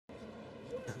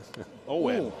Oh,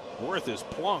 and Worth is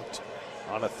plunked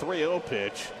on a 3-0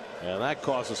 pitch, and that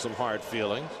causes some hard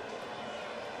feelings.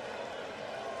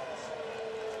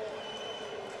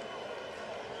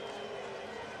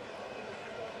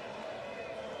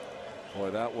 Boy,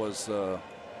 that was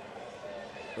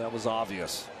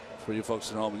obvious for you folks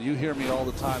at home. And you hear me all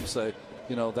the time say,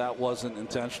 you know, that wasn't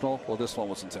intentional. Well, this one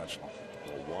was intentional.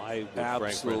 Well, why would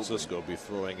Frank Francisco be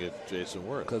throwing at Jason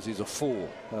Worth? Because he's a fool.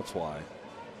 That's why.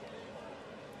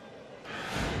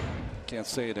 Can't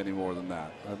say it any more than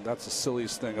that. That's the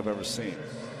silliest thing I've ever seen.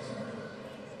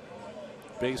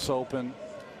 Base open,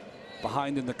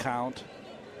 behind in the count,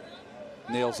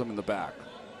 nails him in the back.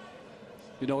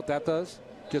 You know what that does?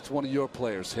 Gets one of your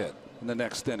players hit in the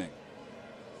next inning.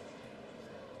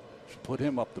 Should put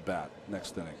him up the bat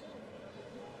next inning.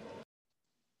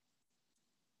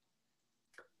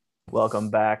 Welcome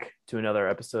back to another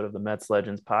episode of the Mets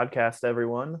Legends podcast,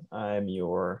 everyone. I'm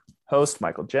your host,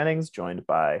 Michael Jennings, joined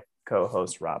by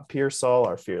co-host Rob Pearsall,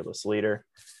 our fearless leader.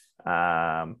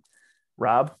 Rob,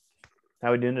 how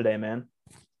are we doing today, man?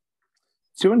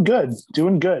 Doing good.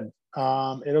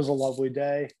 It was a lovely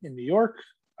day in New York.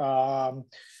 I'm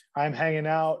hanging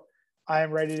out. I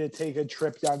am ready to take a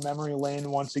trip down memory lane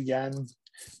once again.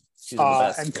 These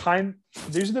are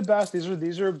the best. These are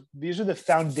the best. These are the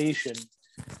foundation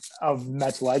of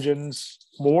Mets Legends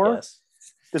lore. Yes.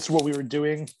 This is what we were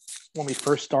doing when we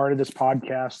first started this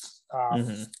podcast.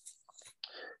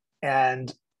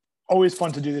 And always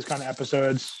fun to do these kind of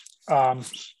episodes.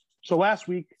 So last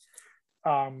week,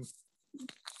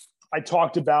 I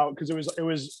talked about, because it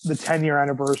was the 10-year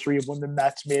anniversary of when the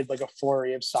Mets made like a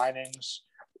flurry of signings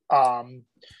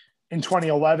in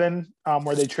 2011,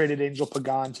 where they traded Angel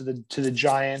Pagan to the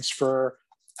Giants for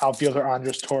outfielder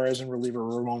Andres Torres and reliever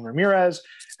Ramon Ramirez,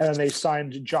 and then they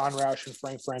signed John Roush and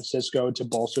Frank Francisco to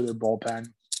bolster their bullpen.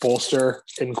 Bolster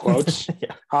in quotes,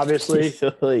 Yeah. Obviously.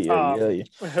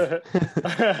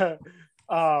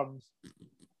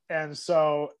 And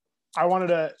so I wanted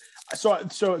to.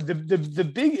 So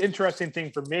the big interesting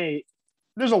thing for me,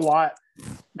 there's a lot,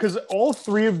 because all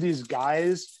three of these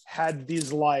guys had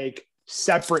these like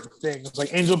separate things.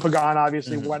 Like Angel Pagan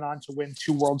obviously went on to win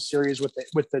 2 World Series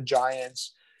with the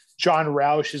Giants. John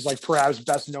Roush is like perhaps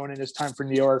best known in his time for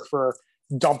New York for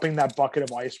dumping that bucket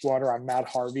of ice water on Matt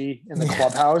Harvey in the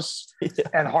clubhouse. Yeah.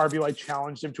 And Harvey like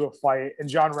challenged him to a fight. And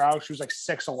John Roush, who's like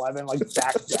 6'11", like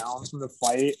backed down from the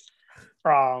fight.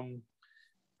 I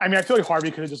mean, I feel like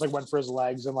Harvey could have just like went for his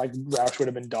legs and like Roush would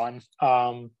have been done.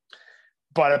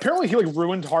 But apparently he like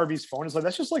ruined Harvey's phone. It's like,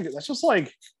 that's just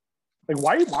like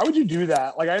why would you do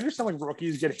that? Like, I understand like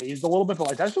rookies get hazed a little bit, but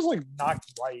like that's just like not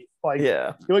right. Like,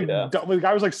 the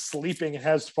guy was like sleeping and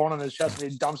has his phone on his chest and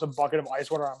he dumps a bucket of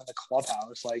ice water on him in the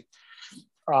clubhouse. Like,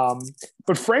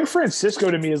 but Frank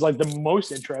Francisco to me is like the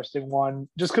most interesting one,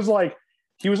 just because like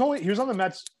he was on the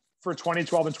Mets for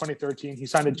 2012 and 2013. He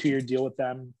signed a 2-year deal with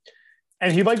them,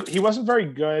 and he wasn't very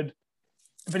good,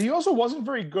 but he also wasn't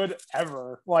very good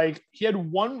ever. Like, he had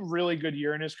one really good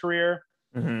year in his career.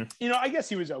 You know, I guess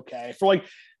he was okay for like,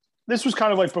 this was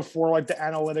kind of like before like the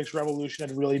analytics revolution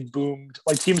had really boomed.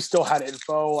 Like, teams still had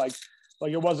info. Like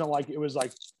it wasn't like it was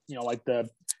like, you know, like the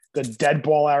dead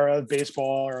ball era of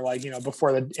baseball, or like, you know,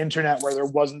 before the internet where there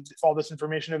wasn't all this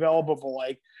information available. But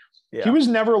like, he was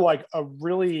never like a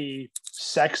really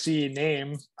sexy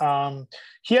name.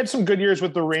 He had some good years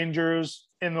with the Rangers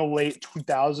in the late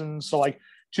 2000s. So like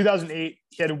 2008,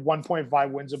 he had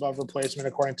 1.5 wins above replacement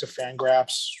according to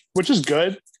Fangraphs, which is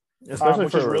good, especially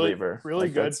which for is a really, reliever. really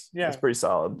like, good. Yeah, it's pretty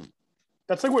solid.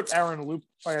 That's like what Aaron Loop.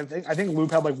 I think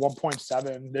Loop had like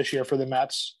 1.7 this year for the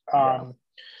Mets.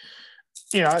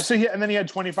 You know, so and then he had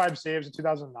 25 saves in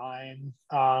 2009,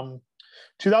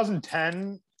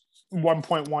 2010,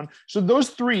 1.1. So those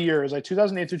 3 years, like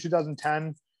 2008 through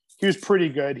 2010. He was pretty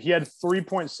good. He had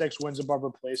 3.6 wins above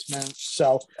replacement.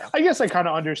 So I guess I kind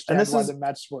of understand why the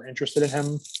Mets were interested in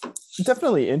him.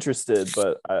 Definitely interested,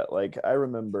 but I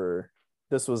remember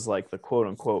this was like the quote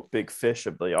unquote big fish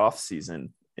of the offseason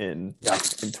in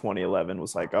 2011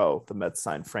 was like, oh, the Mets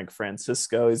signed Frank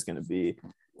Francisco. He's going to be,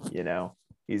 you know,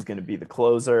 he's going to be the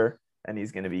closer and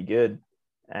he's going to be good.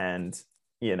 And,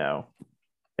 you know,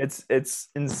 it's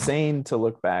insane to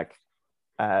look back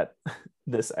at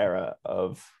this era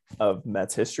of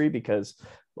Mets history, because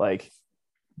like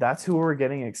that's who we're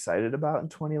getting excited about in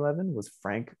 2011 was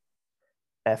Frank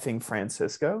effing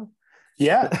Francisco.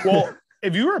 Yeah. Well,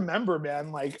 if you remember,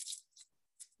 man, like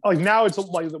now it's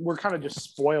like we're kind of just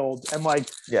spoiled and like,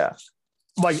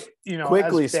 you know,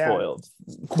 quickly spoiled.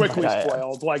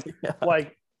 Like,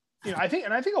 you know, I think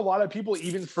a lot of people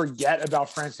even forget about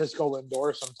Francisco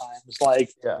Lindor sometimes. Like,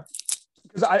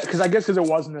 because I guess because it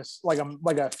wasn't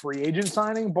like a free agent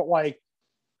signing, but like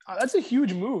that's a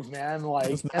huge move, man.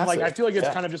 Like and like I feel like it's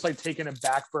kind of just like taking a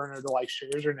back burner to like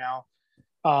Scherzer now,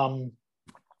 or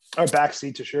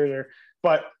backseat to Scherzer.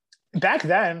 But back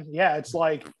then, yeah, it's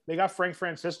like they got Frank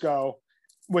Francisco,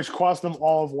 which cost them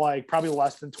all of like probably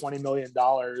less than $20 million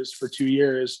for 2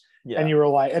 years. Yeah. And you were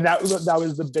like, and that was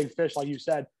the big fish, like you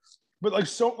said. But like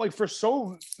so, like for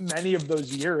so many of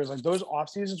those years, like those off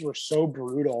seasons were so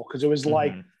brutal because it was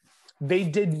like they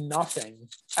did nothing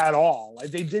at all.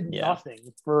 Like they did nothing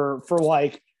for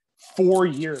like 4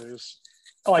 years.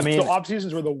 Like the off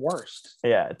seasons were the worst.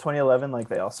 Yeah, 2011, like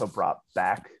they also brought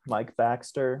back Mike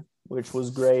Baxter, which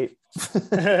was great. He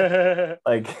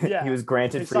was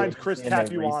granted. They signed Chris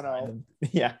Capuano.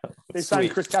 Yeah, they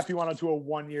signed Chris Capuano to a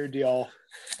 1-year deal,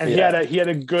 and he had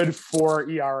a good 4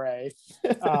 ERA.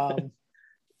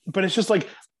 But it's just like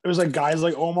it was like guys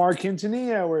like Omar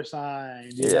Quintanilla were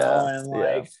signed, you know, and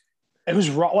like it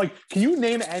was raw. Like, can you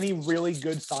name any really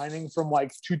good signing from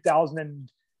like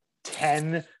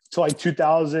 2010 to like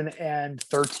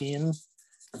 2013?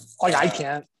 Like I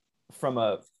can't.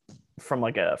 From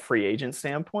like a free agent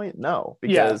standpoint, no,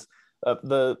 because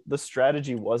the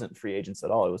strategy wasn't free agents at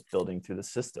all. It was building through the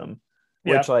system,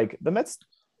 which like the Mets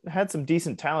had some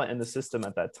decent talent in the system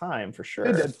at that time for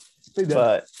sure. They did.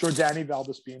 But Jordani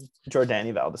Valdespin,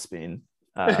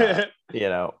 you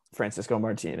know, Francisco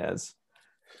Martinez,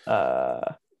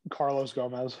 Carlos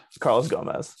Gomez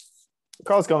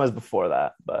before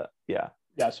that, but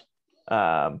yes.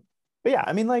 But yeah,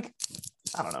 I mean, like,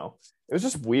 I don't know. It was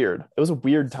just weird. It was a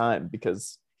weird time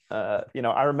because, you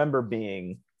know, I remember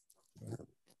being,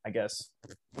 I guess,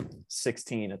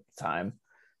 16 at the time,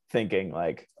 thinking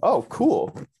like, oh,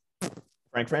 cool,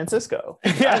 Frank Francisco.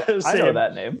 Yeah, I know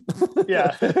that name.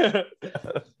 Yeah.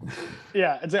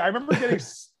 Yeah. It's like, I remember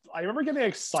getting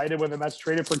excited when the Mets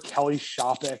traded for Kelly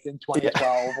Shoppach in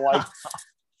 2012. Like,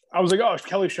 I was like, oh,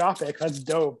 Kelly Shoppach, that's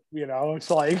dope. You know,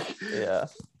 it's like, yeah.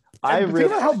 I really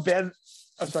think about how bad.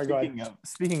 I'm sorry, go ahead.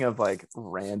 Speaking of like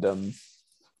random,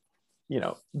 you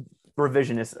know,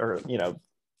 revisionist or, you know,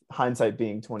 hindsight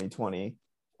being 2020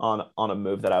 on a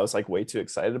move that I was like way too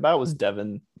excited about was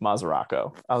Devin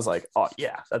Mazzaraco. I was like, oh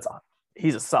yeah,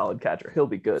 he's a solid catcher. He'll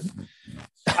be good.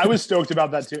 I was stoked about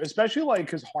that too, especially like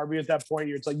because Harvey at that point,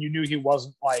 it's like you knew he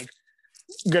wasn't like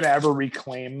gonna ever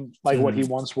reclaim like what he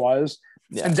once was.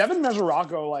 Yeah. And Devin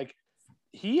Mazzaraco, like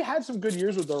he had some good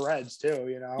years with the Reds too,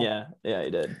 you know? Yeah, he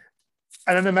did.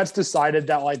 And then the Mets decided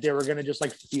that like they were going to just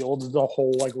like field the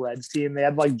whole like Reds team. They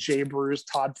had like Jay Bruce,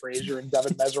 Todd Frazier, and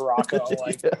Devin Mazzaraco.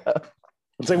 Like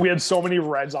it's like we had so many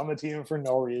Reds on the team for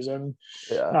no reason.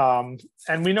 Yeah.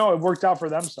 And we know it worked out for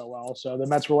them so well. So the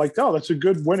Mets were like, "Oh, that's a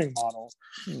good winning model."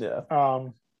 Yeah.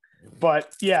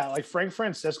 But yeah, like Frank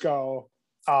Francisco,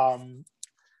 the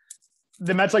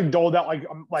Mets like doled out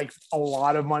like a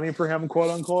lot of money for him,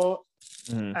 quote unquote.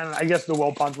 And I guess the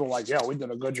Will Punch were like, "Yeah, we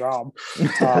did a good job."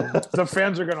 The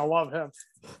fans are gonna love him.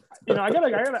 You know, I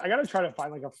gotta try to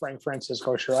find like a Frank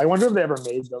Francisco shirt. I wonder if they ever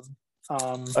made them.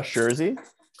 A jersey?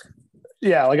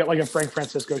 Yeah, like a Frank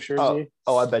Francisco jersey.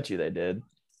 Oh, I bet you they did.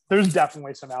 There's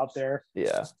definitely some out there.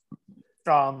 Yeah.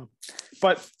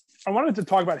 But I wanted to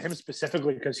talk about him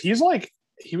specifically because he was like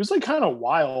kind of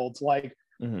wild. Like,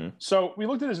 so we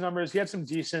looked at his numbers. He had some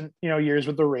decent, you know, years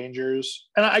with the Rangers,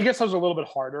 and I guess I was a little bit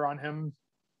harder on him.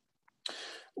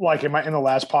 Like in the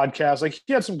last podcast, like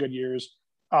he had some good years.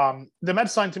 The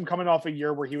Mets signed him coming off a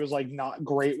year where he was like not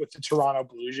great with the Toronto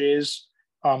Blue Jays.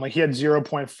 Like he had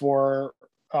 0.4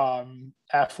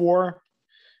 F4.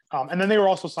 And then they were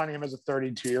also signing him as a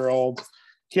 32-year-old.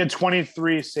 He had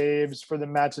 23 saves for the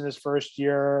Mets in his first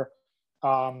year.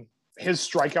 His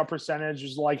strikeout percentage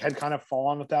was like had kind of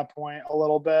fallen at that point a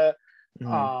little bit.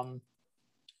 I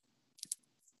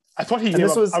thought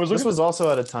this was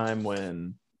also at a time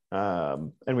when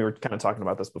and we were kind of talking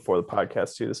about this before the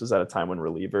podcast too. This was at a time when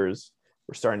relievers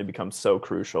were starting to become so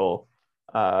crucial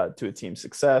to a team's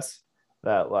success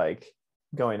that like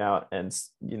going out and,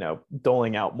 you know,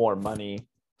 doling out more money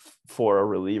for a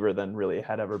reliever than really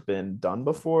had ever been done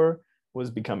before was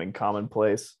becoming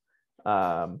commonplace.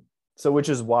 So which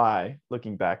is why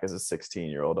looking back as a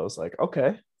 16-year-old, I was like,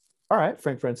 okay, all right,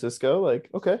 Frank Francisco, like,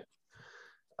 okay.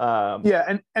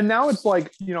 Yeah. And now it's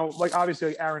like, you know, like obviously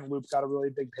like Aaron Loop got a really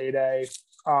big payday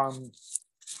from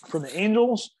the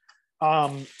Angels.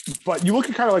 But you look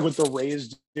at kind of like what the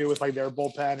Rays do with like their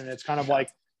bullpen, and it's kind of like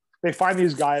they find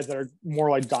these guys that are more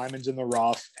like diamonds in the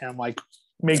rough and like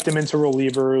make them into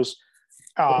relievers.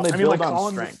 They build like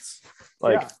on strengths.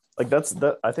 Like that's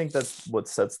I think that's what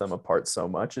sets them apart so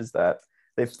much is that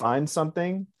they find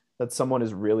something that someone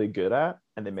is really good at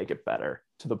and they make it better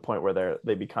to the point where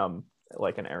they become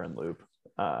like an Aaron Loop.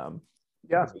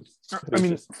 Yeah, I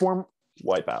mean,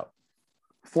 wipe out.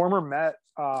 Former Met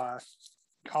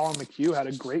Colin McHugh had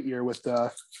a great year with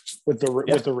the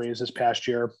Rays this past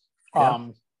year.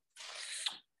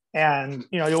 And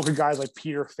you look at guys like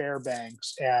Peter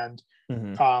Fairbanks and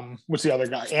what's the other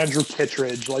guy? Andrew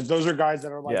Kittredge. Like those are guys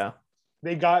that are like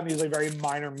they got in these like very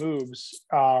minor moves,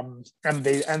 and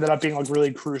they ended up being like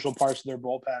really crucial parts of their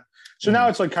bullpen. So now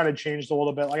it's like kind of changed a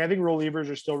little bit. Like I think relievers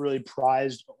are still really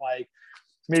prized, but like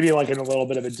maybe like in a little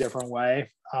bit of a different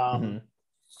way.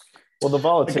 Well, the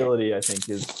volatility, I think,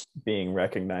 is being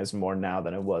recognized more now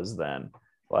than it was then.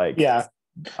 Like,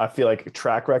 I feel like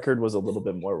track record was a little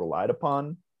bit more relied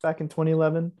upon back in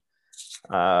 2011.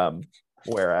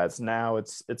 Whereas now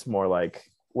it's more like,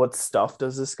 what stuff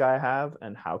does this guy have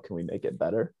and how can we make it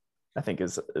better? I think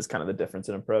is kind of the difference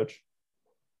in approach.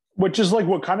 Which is like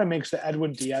what kind of makes the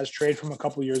Edwin Diaz trade from a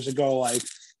couple years ago, like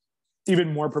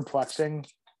even more perplexing.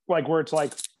 Like where it's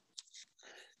like,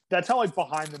 that's how like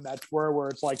behind the Mets were, where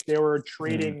it's like they were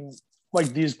trading like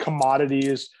these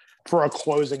commodities for a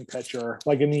closing pitcher,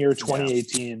 like in the year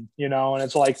 2018, and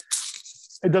it's like,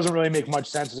 it doesn't really make much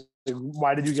sense. Like,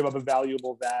 why did you give up a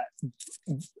valuable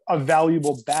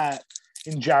bat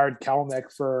in Jared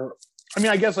Kelenic for, I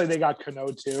mean, I guess like they got Cano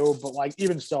too, but like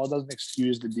even still, it doesn't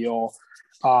excuse the deal.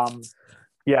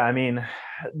 I mean,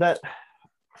 that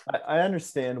I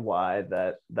understand why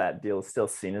that deal is still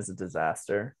seen as a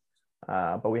disaster.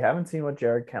 But we haven't seen what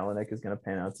Jared Kelenic is going to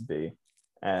pan out to be.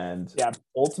 And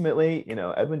ultimately,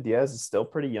 Edwin Diaz is still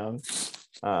pretty young.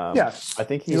 I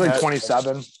think he's like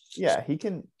 27. Yeah, he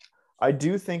can. I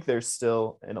do think there's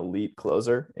still an elite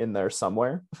closer in there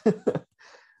somewhere.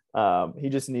 He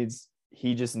just needs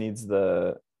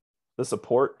the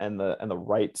support and the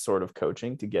right sort of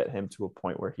coaching to get him to a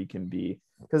point where he can be.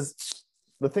 Because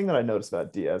the thing that I noticed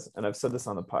about Diaz, and I've said this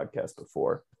on the podcast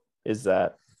before, is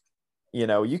that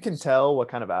you can tell what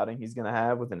kind of outing he's going to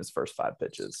have within his first 5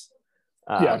 pitches.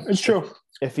 It's true.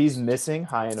 If he's missing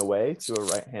high and away to a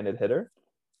right-handed hitter,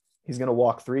 he's going to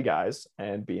walk 3 guys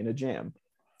and be in a jam.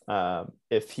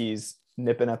 If he's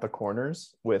nipping at the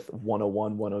corners with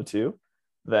 101, 102,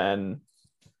 then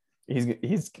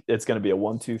it's going to be a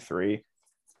 1-2-3,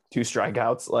 2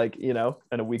 strikeouts, like, and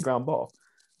a weak ground ball.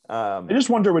 I just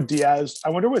wonder with Diaz.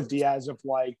 If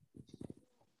like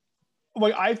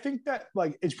I think that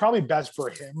like it's probably best for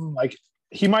him. Like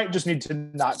he might just need to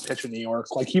not pitch in New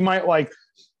York. Like he might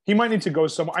need to go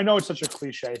somewhere. I know it's such a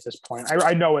cliche at this point.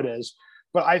 I know it is,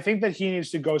 but I think that he needs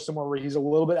to go somewhere where he's a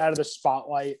little bit out of the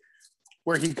spotlight,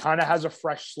 where he kind of has a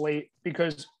fresh slate.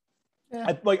 Because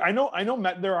I know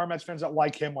there are Mets fans that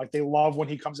like him. Like they love when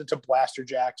he comes into Blaster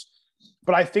Jacks,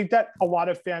 but I think that a lot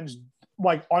of fans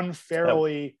like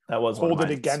unfairly that was hold one of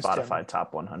it my against Spotify him.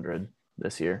 top 100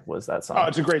 this year was that song. Oh,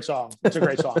 it's a great song. It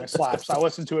slaps. I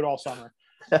listened to it all summer.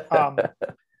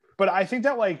 But I think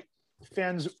that like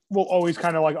fans will always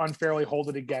kind of like unfairly hold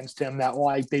it against him that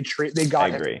like they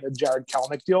got him the Jared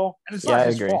Kelenic deal, and it's not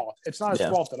his fault. It's not his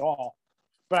fault at all.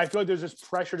 But I feel like there's this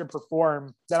pressure to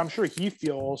perform that I'm sure he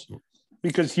feels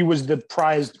because he was the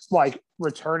prized like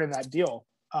return in that deal,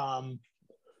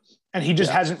 and he just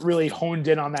hasn't really honed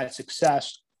in on that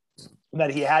success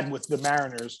that he had with the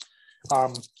Mariners.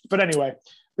 But anyway,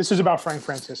 this is about Frank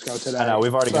Francisco today. I know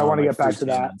we've already. So I want to get back to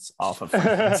that. Off of Frank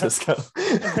Francisco.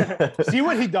 See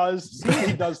what he does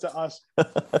to us.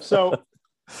 So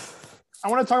I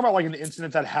want to talk about like an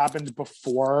incident that happened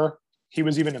before he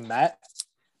was even a Met.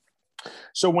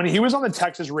 So when he was on the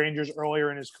Texas Rangers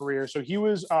earlier in his career, so he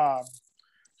was a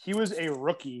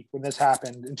rookie when this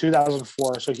happened in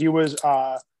 2004. So he was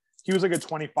like a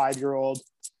 25-year-old,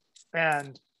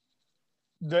 and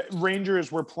the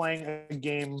Rangers were playing a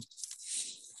game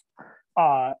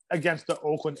against the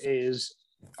Oakland A's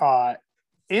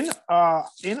in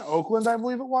Oakland, I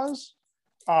believe it was.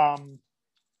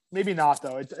 Maybe not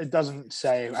though. It doesn't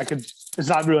say. It's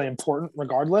not really important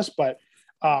regardless, but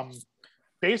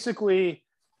basically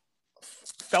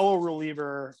fellow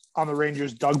reliever on the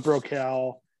Rangers, Doug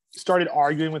Brocail, started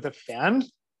arguing with a fan,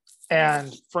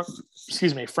 and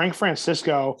Frank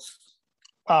Francisco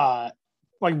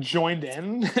like joined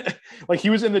in. Like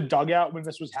he was in the dugout when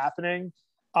this was happening.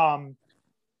 And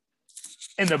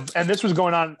this was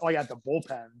going on like at the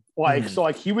bullpen. Like so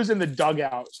like he was in the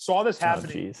dugout, saw this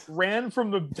happening, ran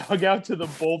from the dugout to the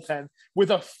bullpen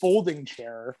with a folding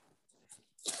chair,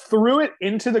 threw it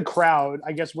into the crowd,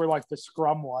 I guess where like the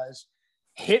scrum was,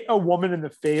 hit a woman in the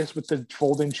face with the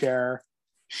folding chair.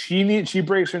 She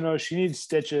breaks her nose, she needs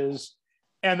stitches,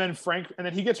 and then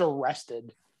he gets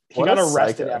arrested. He got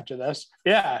arrested after this.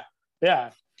 Yeah.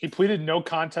 He pleaded no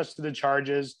contest to the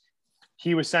charges.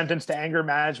 He was sentenced to anger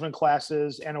management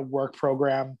classes and a work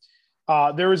program.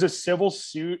 There was a civil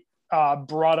suit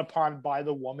brought upon by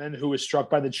the woman who was struck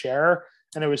by the chair,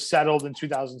 and it was settled in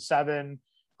 2007.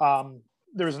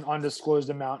 There was an undisclosed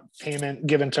amount payment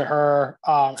given to her,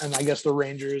 and I guess the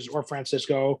Rangers or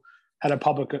Francisco had a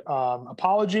public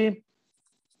apology.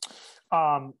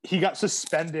 He got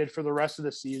suspended for the rest of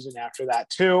the season after that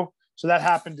too. So that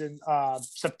happened in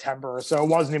September. So it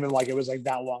wasn't even like it was like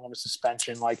that long of a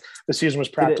suspension. Like the season was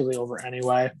practically over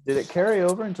anyway. Did it carry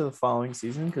over into the following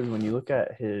season? Because when you look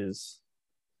at his,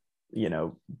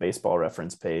 baseball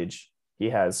reference page, he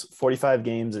has 45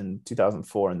 games in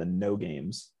 2004 and then no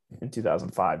games in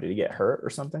 2005. Did he get hurt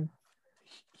or something?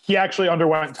 He actually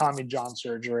underwent Tommy John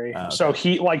surgery. Okay. So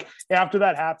he after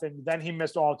that happened, then he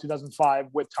missed all of 2005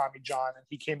 with Tommy John, and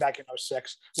he came back in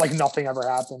 06 like nothing ever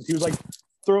happened. He was like,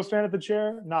 throw a fan at the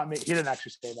chair. Not me. He didn't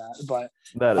actually say that, but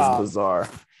that is bizarre.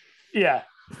 Yeah.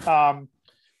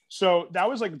 So that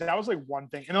was like one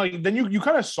thing. And then you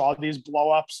kind of saw these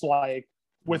blow ups like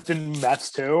within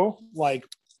Mets too. Like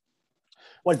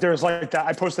there's like that.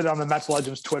 I posted it on the Mets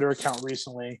Legends Twitter account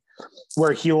recently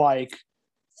where he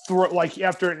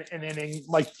after an inning,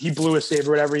 like he blew a save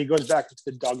or whatever, he goes back into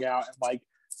the dugout and like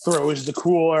throws the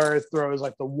cooler, throws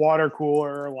like the water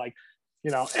cooler,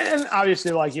 and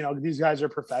obviously these guys are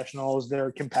professionals,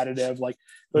 they're competitive, like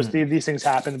these things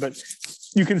happen, but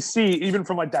you can see even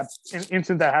from like that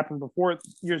incident that happened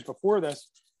years before this,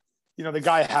 the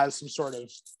guy has some sort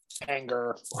of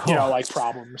anger, like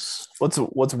problems.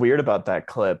 What's weird about that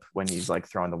clip when he's like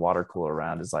throwing the water cooler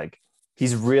around is like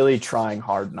he's really trying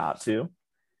hard not to.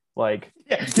 Like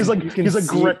he's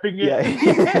gripping it.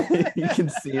 Yeah, you can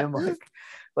see him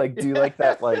like do like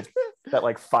that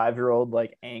 5-year-old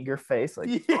like anger face,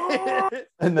 like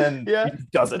and then he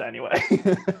does it anyway.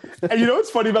 And what's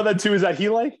funny about that too is that he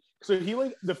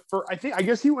I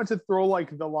guess he went to throw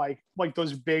like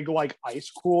those big like ice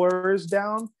coolers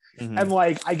down. Mm-hmm. And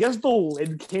I guess the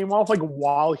lid came off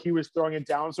while he was throwing it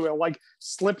down, so it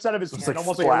slips out of his hand,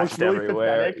 almost it looks really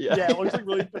everywhere. Pathetic. Yeah, it looks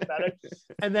really pathetic.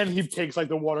 And then he takes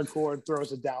the water cooler and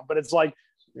throws it down. But it's it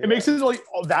makes it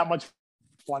that much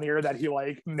funnier that he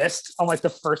missed on the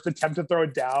first attempt to throw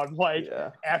it down,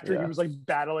 after he was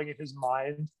battling in his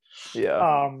mind.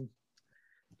 Yeah.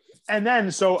 And then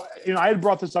so I had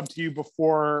brought this up to you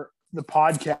before the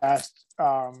podcast.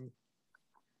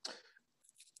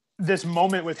 This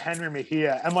moment with Henry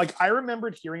Mejia. And I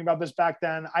remembered hearing about this back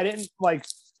then. I didn't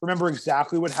remember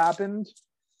exactly what happened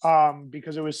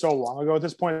because it was so long ago at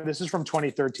this point. This is from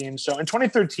 2013. So in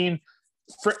 2013,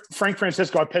 Frank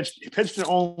Francisco pitched in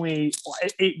only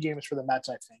 8 games for the Mets,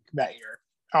 I think, that year.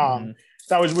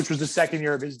 Which was the second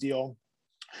year of his deal.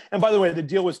 And by the way, the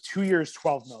deal was 2 years,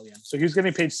 $12 million. So he was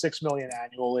getting paid $6 million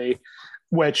annually,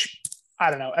 which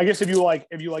I don't know. I guess if you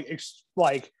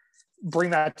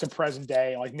bring that to present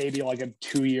day, maybe a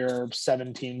 2-year,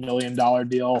 $17 million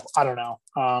deal. I don't know.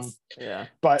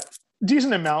 But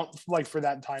decent amount for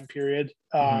that time period.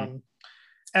 And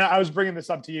I was bringing this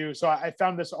up to you. So I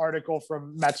found this article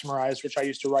from Metsmerized, which I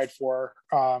used to write for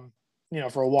a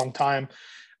long time.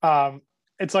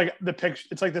 It's the picture.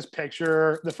 It's this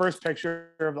picture. The first picture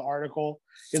of the article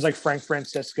is Frank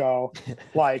Francisco,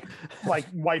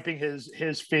 wiping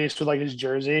his face with his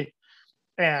jersey.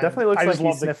 And definitely looks like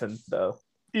he's sniffing, though.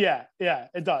 Yeah,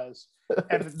 it does.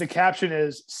 And the caption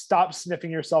is, "Stop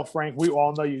sniffing yourself, Frank. We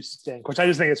all know you stink," which I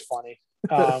just think is funny.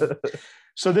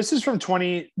 So this is from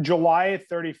July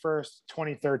 31st,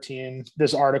 2013.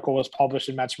 This article was published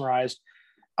in Metsmerized.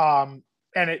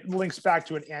 And it links back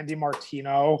to an Andy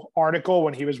Martino article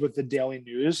when he was with the Daily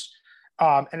News.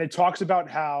 And it talks about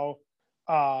how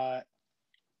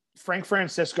Frank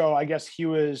Francisco, I guess he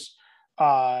was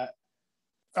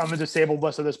on the disabled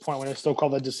list at this point when it's still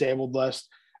called the disabled list.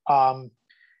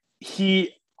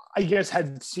 He, I guess,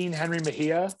 had seen Henry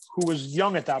Mejia, who was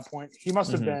young at that point. He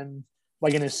must have been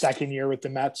in his second year with the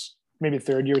Mets, maybe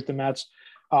third year with the Mets.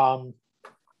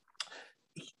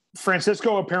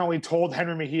 Francisco apparently told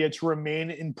Henry Mejia to remain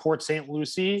in Port St.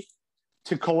 Lucie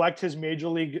to collect his major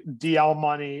league DL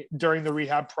money during the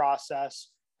rehab process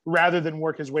rather than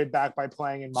work his way back by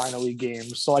playing in minor league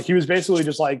games. So he was basically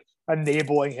just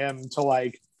enabling him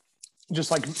to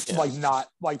not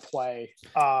play.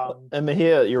 And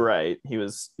Mejia, you're right. He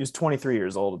was 23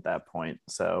 years old at that point.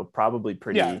 So probably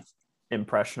pretty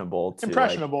impressionable to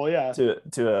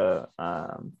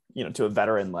a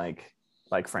veteran like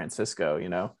Francisco,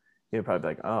 he would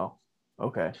probably be oh,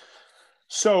 okay.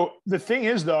 So the thing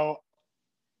is, though,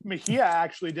 Mejia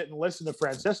actually didn't listen to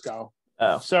Francisco.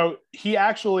 Oh, so he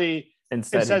actually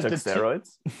instead he took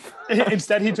steroids.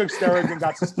 Instead, he took steroids and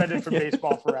got suspended from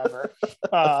baseball forever.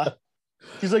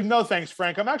 He's like, no, thanks,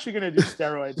 Frank. I'm actually going to do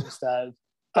steroids instead.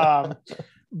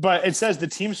 But it says the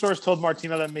team source told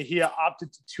Martino that Mejia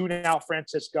opted to tune out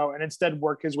Francisco and instead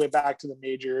work his way back to the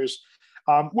majors,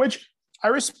 which I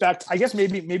respect. I guess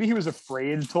maybe he was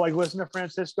afraid to like listen to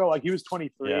Francisco. Like he was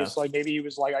 23, so like maybe he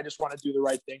was like, I just want to do the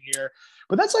right thing here.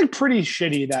 But that's like pretty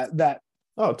shitty that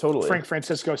Oh, totally. Frank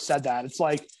Francisco said that. It's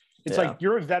like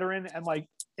you're a veteran, and like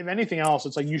if anything else,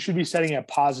 it's like you should be setting a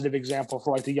positive example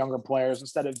for like the younger players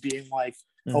instead of being like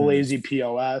a lazy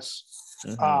POS.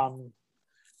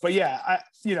 But yeah,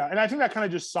 and I think that kind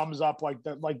of just sums up like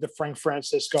the Frank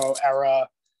Francisco era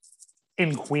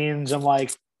in Queens, and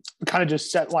like kind of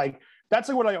just set like that's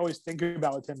like what I always think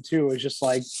about with him too, is just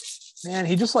like, man,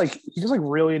 he just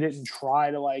really didn't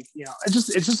try to like, it's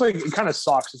just like it kind of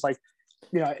sucks. It's like,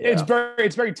 it's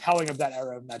very telling of that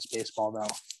era of Mets baseball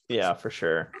though. Yeah, for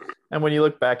sure. And when you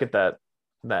look back at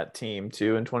that team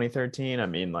too in 2013, I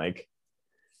mean, like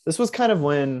this was kind of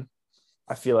when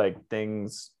I feel like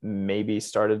things maybe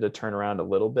started to turn around a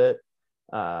little bit,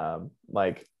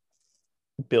 like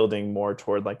building more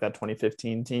toward like that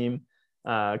 2015 team.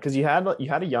 Because you had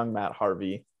a young Matt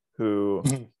Harvey who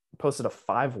posted a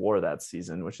 5 WAR that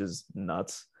season, which is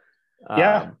nuts.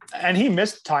 And he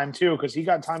missed time too because he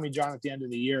got Tommy John at the end of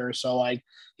the year, so like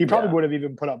he probably would have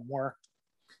even put up more.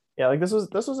 Yeah, like this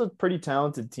was a pretty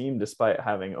talented team despite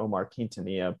having Omar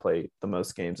Quintanilla play the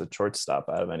most games at shortstop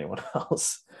out of anyone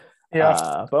else.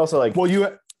 Yeah, but also like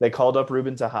they called up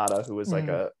Ruben Tejada, who was like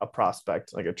a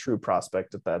prospect, like a true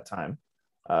prospect at that time.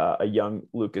 A young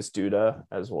Lucas Duda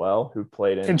as well, who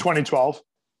played in 2012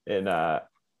 in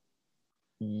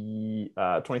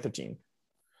 2013.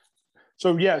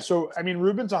 So I mean,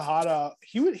 Ruben Tejada,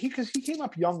 because he came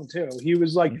up young too. He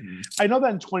was like, I know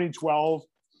that in 2012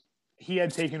 he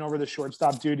had taken over the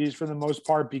shortstop duties for the most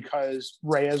part because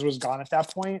Reyes was gone at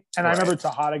that point. And I remember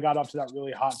Tejada got off to that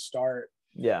really hot start.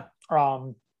 Yeah.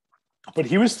 But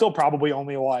he was still probably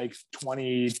only like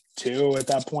 22 at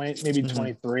that point, maybe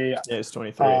 23. Yeah, he's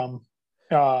 23.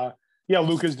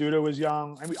 Lucas Duda was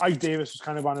young. I mean, Ike Davis was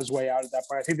kind of on his way out at that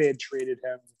point. I think they had traded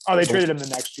him. Oh, they traded him the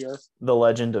next year. The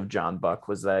legend of John Buck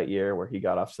was that year where he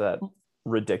got off to that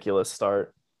ridiculous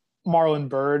start. Marlon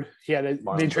Byrd.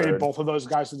 They traded both of those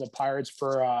guys to the Pirates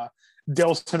for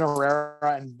Dilson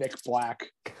Herrera and Vic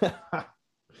Black.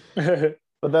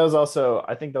 But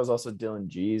I think that was also Dylan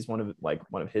G's one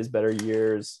of his better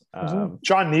years.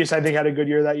 John Neese, I think, had a good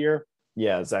year that year.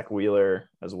 Yeah, Zach Wheeler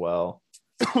as well.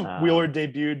 Wheeler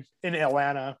debuted in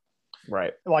Atlanta.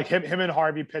 Right. Like him and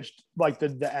Harvey pitched like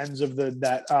the ends of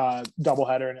that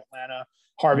doubleheader in Atlanta.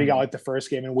 Harvey got like the first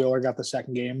game and Wheeler got the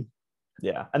second game.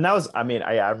 Yeah. And that was, I mean,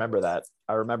 I remember that.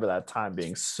 I remember that time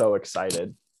being so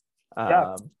excited.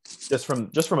 Just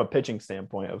from a pitching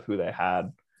standpoint of who they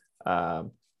had.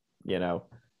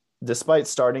 Despite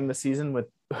starting the season with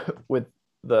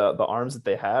the arms that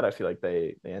they had, I feel like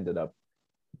they ended up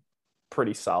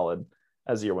pretty solid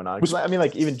as the year went on. I mean,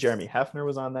 like even Jeremy Hefner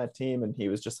was on that team, and he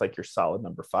was just like your solid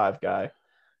number 5 guy.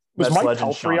 Was Mike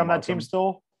Pelfrey on that team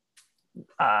still?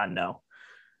 No,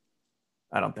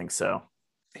 I don't think so.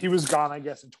 He was gone, I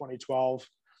guess, in 2012.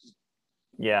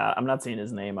 Yeah, I'm not seeing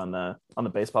his name on the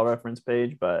Baseball Reference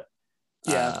page, but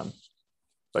he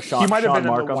might have been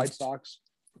in the White Sox.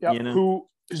 Yeah, who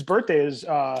his birthday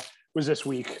was this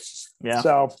week. Yeah.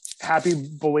 So happy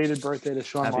belated birthday to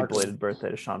Sean Markham. Happy belated birthday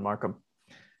to Sean Markham.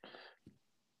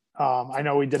 I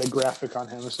know we did a graphic on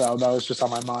him, so that was just on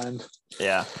my mind.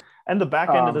 Yeah. And the back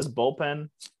end of this bullpen,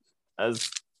 as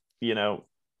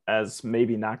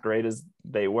maybe not great as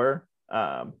they were,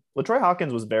 LaTroy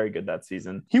Hawkins was very good that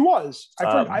season. He was.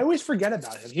 I always forget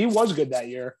about him. He was good that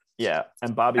year. Yeah.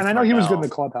 And Bobby and I know he was good in the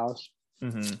clubhouse.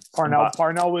 Mm-hmm.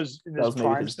 Parnell was in his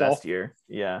prime his still. best year.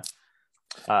 Yeah.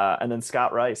 And then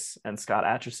Scott Rice and Scott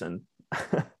Atchison.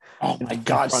 Oh my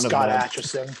God, Scott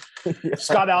Atchison. Yeah.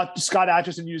 Scott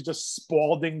Atchison used a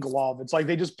Spalding glove. It's like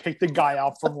they just picked the guy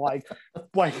out from like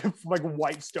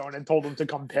Whitestone and told him to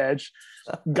come pitch.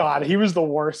 God, he was the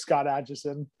worst, Scott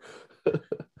Atchison.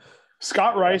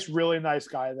 Scott Rice, really nice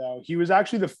guy though. He was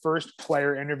actually the first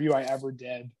player interview I ever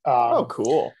did. Oh,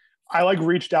 cool. I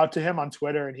reached out to him on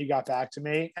Twitter and he got back to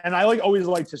me. And I always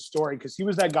liked his story because he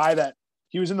was that guy that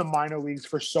he was in the minor leagues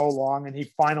for so long and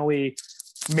he finally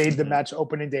made the Mets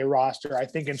opening day roster, I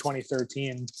think in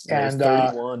 2013. And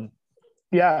 31.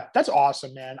 Yeah, that's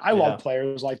awesome, man. I love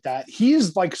players like that.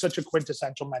 He's like such a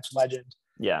quintessential Mets legend.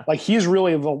 Yeah. Like he's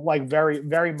really like very,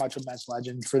 very much a Mets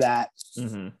legend for that.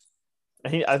 Mm-hmm.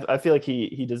 I feel like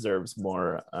he deserves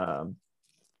more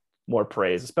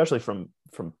praise, especially from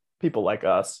people like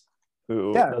us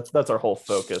who that's our whole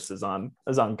focus is on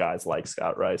guys like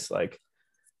Scott Rice. Like,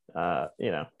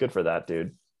 good for that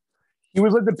dude. He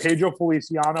was like the Pedro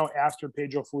Feliciano after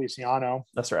Pedro Feliciano.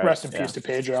 That's right. Rest in peace to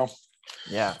Pedro.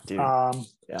 Yeah, dude.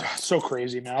 So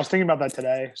crazy, man. I was thinking about that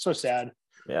today. So sad.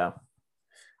 Yeah.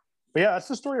 But yeah, that's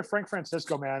the story of Frank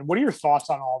Francisco, man. What are your thoughts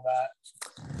on all that?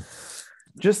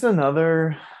 Just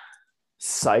another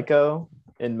psycho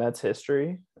in Mets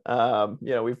history.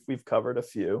 We've covered a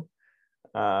few.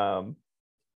 And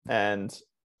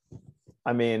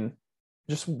I mean,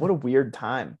 just what a weird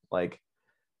time. Like,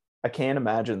 I can't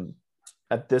imagine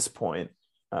at this point,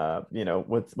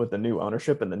 with the new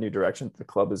ownership and the new direction the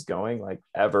club is going, like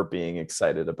ever being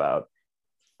excited about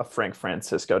a Frank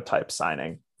Francisco type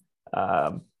signing.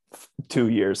 2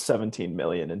 years, 17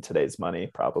 million in today's money,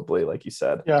 probably, like you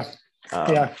said.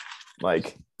 Yeah.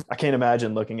 Like, I can't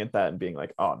imagine looking at that and being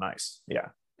like, oh, nice. Yeah.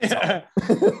 Yeah.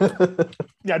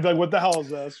 I'd be like, what the hell is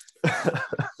this?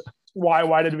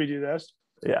 Why did we do this?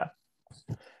 Yeah.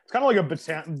 It's kind of like a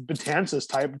Betances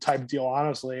type deal,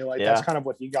 honestly. Like, that's kind of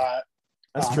what he got.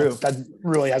 That's true. That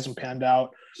really hasn't panned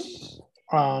out.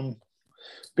 But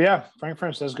yeah, Frank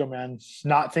Francisco, man,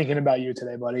 not thinking about you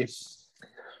today, buddy.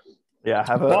 Yeah,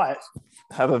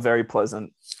 have a very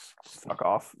pleasant fuck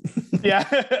off. Yeah.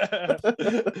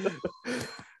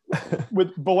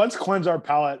 But let's cleanse our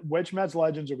palate. Which Mets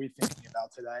legends are we thinking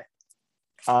about today?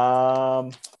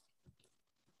 I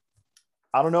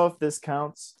don't know if this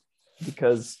counts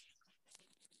because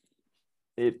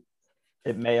it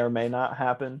may or may not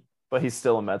happen, but he's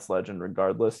still a Mets legend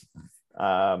regardless.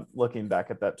 Looking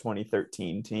back at that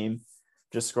 2013 team,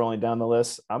 just scrolling down the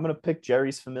list, I'm going to pick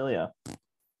Jerry's Familia.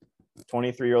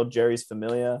 23-year-old Jerry's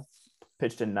Familia,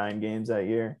 pitched in 9 games that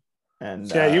year.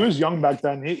 And he was young back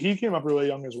then. He came up really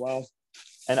young as well.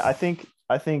 And I think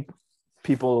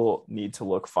people need to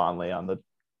look fondly on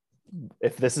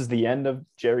if this is the end of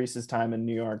Jerry's time in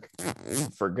New York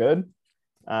for good.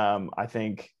 I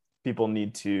think people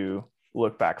need to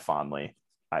look back fondly,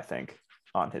 I think,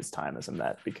 on his time as a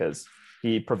Met, because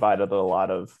he provided a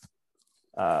lot of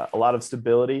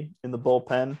stability in the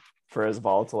bullpen for as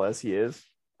volatile as he is.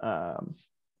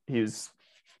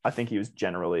 I think he was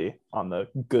generally on the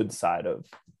good side of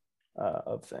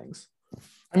things.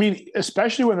 I mean,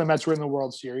 especially when the Mets were in the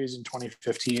World Series in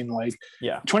 2015,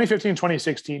 2015,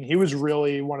 2016, he was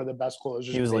really one of the best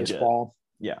closers in baseball.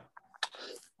 Legit.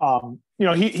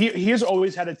 Yeah. He has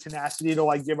always had a tenacity to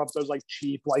like give up those like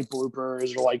cheap like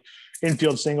bloopers or like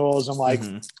infield singles. I'm like,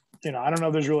 I don't know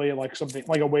if there's really like something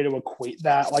like a way to equate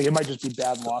that. Like, it might just be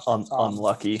bad luck.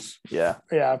 Unlucky. Yeah.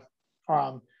 Yeah.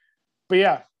 But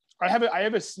yeah, I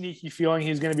have a sneaky feeling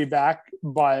he's going to be back,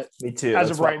 but me too. As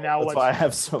of right now, that's why I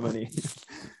have so many,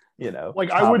 like,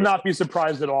 I would not be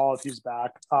surprised at all if he's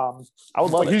back. I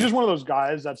would love it. He's just one of those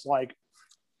guys that's like,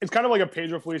 it's kind of like a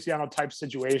Pedro Feliciano type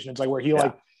situation. It's like where he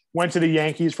like went to the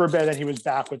Yankees for a bit and he was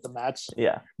back with the Mets.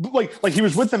 Yeah. Like he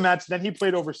was with the Mets, then he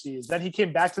played overseas, then he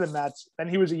came back to the Mets, then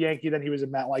he was a Yankee, then he was a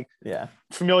Met. Like,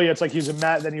 Familia, it's like he was a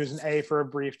Met, then he was an A for a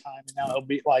brief time, and now he'll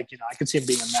be like, I could see him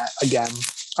being a Met again.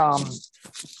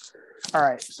 All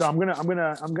right, so I'm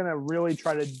gonna really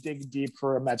try to dig deep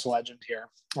for a Mets legend here.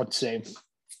 Let's see.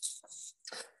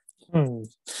 I'm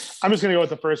just gonna go with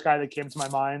the first guy that came to my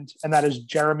mind, and that is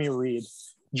Jeremy Reed.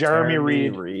 Jeremy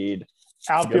Reed.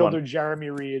 Outfielder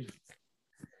Jeremy Reed.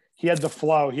 He had the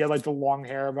flow. He had like the long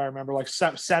hair, if I remember, like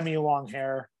semi-long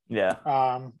hair. Yeah.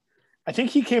 I think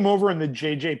he came over in the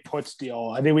JJ Putz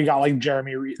deal. I think we got like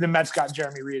Jeremy Reed. The Mets got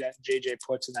Jeremy Reed and JJ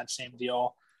Putz in that same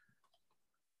deal.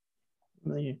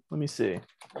 Let me see.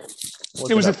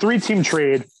 It was a 3-team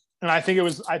trade, and I think it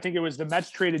was the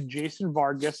Mets traded Jason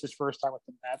Vargas his first time with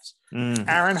the Mets,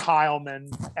 Aaron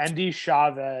Heilman, Andy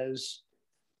Chavez,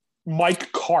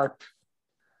 Mike Karp.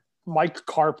 Mike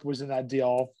Karp was in that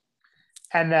deal,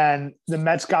 and then the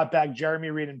Mets got back Jeremy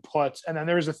Reed and Putz, and then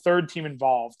there was a third team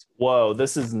involved. Whoa,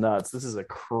 this is nuts! This is a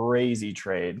crazy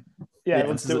trade. Yeah,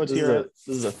 let's hear it.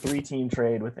 This is a 3-team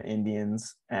trade with the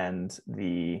Indians and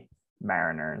the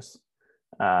Mariners.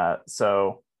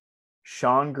 So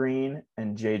Sean Green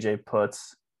and JJ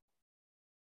Putz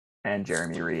and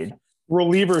Jeremy Reed.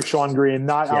 Reliever Sean Green,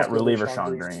 not reliever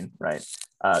Sean Green, right?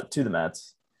 To the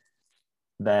Mets.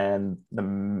 Then the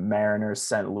Mariners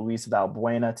sent Luis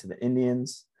Valbuena to the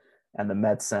Indians, and the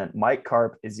Mets sent Mike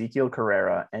Karp, Ezekiel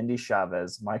Carrera, Andy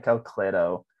Chavez, Michael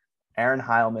Cleto, Aaron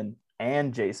Heilman,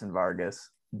 and Jason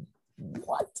Vargas.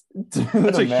 What?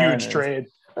 That's a huge trade.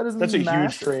 That's a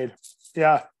huge trade.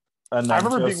 Yeah. And I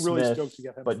remember being really stoked to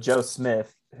get him. But Joe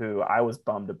Smith, who I was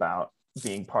bummed about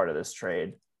being part of this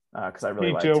trade because I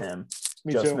really liked him.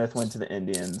 Joe Smith went to the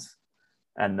Indians.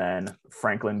 And then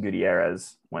Franklin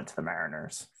Gutierrez went to the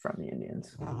Mariners from the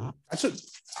Indians.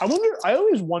 I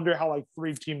always wonder how like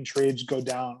 3-team trades go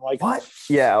down. Like what?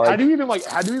 Yeah. Like, how do you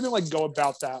even go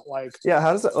about that? Like, yeah.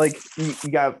 How does that, like, you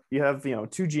have,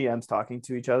 two GMs talking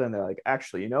to each other and they're like,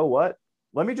 actually, you know what?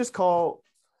 Let me just call,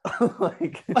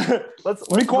 like, let's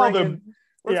call bring them.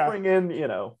 Let's bring in,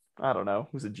 I don't know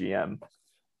who's a GM.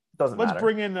 Doesn't matter. Let's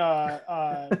bring in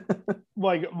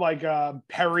like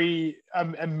Perry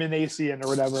and Minasian or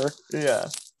whatever. Yeah.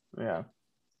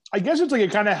 I guess it's like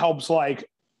it kind of helps like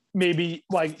maybe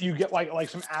like you get like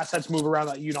some assets move around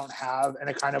that you don't have, and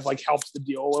it kind of like helps the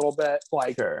deal a little bit.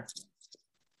 Like, sure.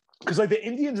 Because like the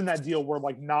Indians in that deal were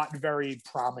like not very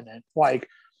prominent. Like,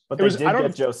 but they did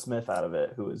get Joe Smith out of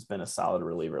it, who has been a solid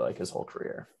reliever like his whole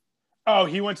career. Oh,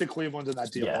 he went to Cleveland in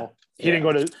that deal. Yeah. He didn't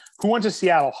go to who went to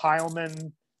Seattle?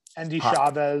 Heilman, Andy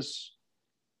Chavez.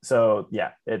 So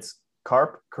yeah, it's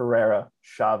Carp, Carrera,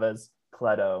 Chavez,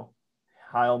 Cleto,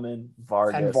 Heilman,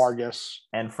 Vargas,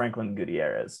 and Franklin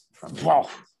Gutierrez. Wow,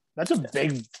 that's a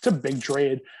big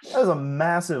trade. That was a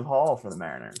massive haul for the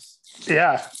Mariners.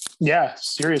 Yeah,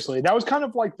 seriously. That was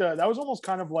almost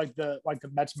kind of like the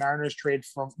Mets Mariners trade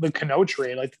from the Cano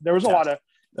trade. Like there was a lot of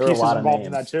pieces involved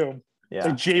in that too. Yeah,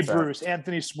 like Jay Bruce,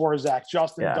 Anthony Swarzak,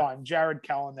 Justin Dunn, Jared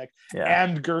Kelenic,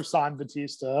 and Gerson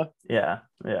Batista. Yeah.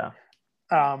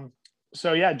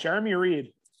 So yeah, Jeremy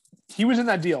Reed, he was in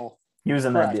that deal.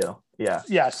 That deal. Yeah.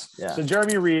 Yes. Yeah. So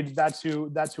Jeremy Reed, that's who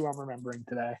I'm remembering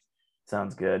today.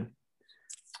 Sounds good.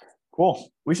 Cool.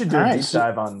 We should do a deep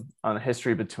dive on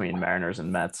history between Mariners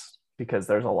and Mets because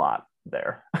there's a lot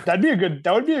there. That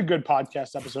would be a good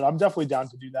podcast episode. I'm definitely down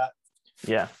to do that.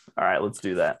 Yeah. All right, let's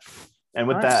do that. And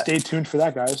with that, stay tuned for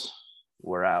that, guys.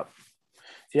 We're out.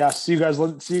 Yeah. See you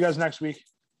guys next week.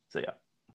 See ya.